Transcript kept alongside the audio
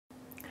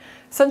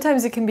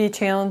Sometimes it can be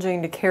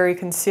challenging to carry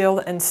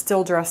concealed and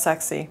still dress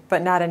sexy,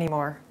 but not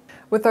anymore.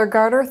 With our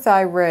Garter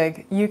Thigh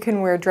Rig, you can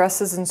wear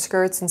dresses and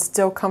skirts and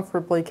still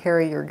comfortably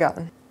carry your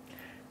gun.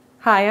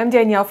 Hi, I'm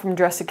Danielle from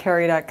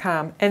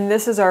DressToCarry.com, and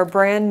this is our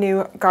brand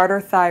new Garter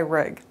Thigh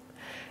Rig.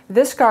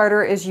 This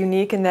garter is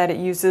unique in that it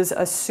uses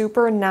a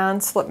super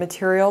non-slip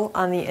material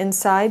on the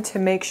inside to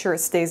make sure it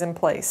stays in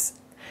place.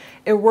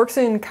 It works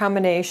in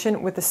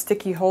combination with a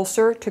sticky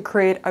holster to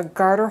create a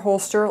garter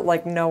holster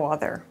like no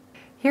other.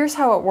 Here's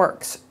how it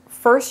works.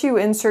 First, you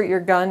insert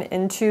your gun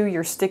into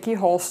your sticky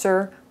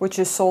holster, which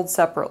is sold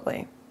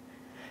separately.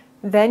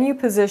 Then you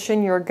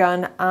position your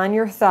gun on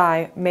your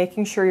thigh,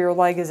 making sure your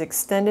leg is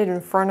extended in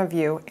front of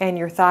you and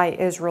your thigh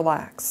is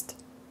relaxed.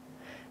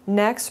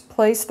 Next,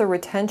 place the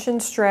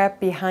retention strap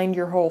behind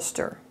your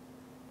holster.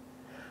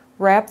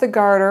 Wrap the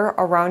garter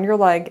around your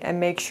leg and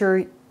make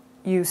sure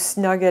you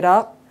snug it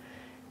up.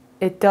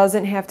 It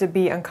doesn't have to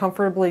be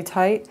uncomfortably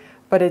tight,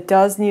 but it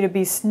does need to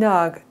be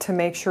snug to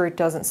make sure it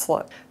doesn't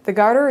slip. The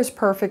garter is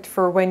perfect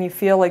for when you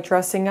feel like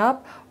dressing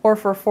up or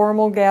for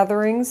formal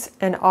gatherings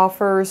and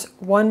offers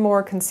one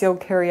more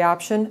concealed carry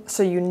option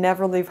so you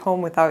never leave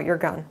home without your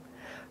gun.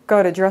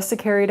 Go to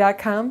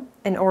DressToCarry.com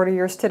and order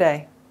yours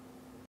today.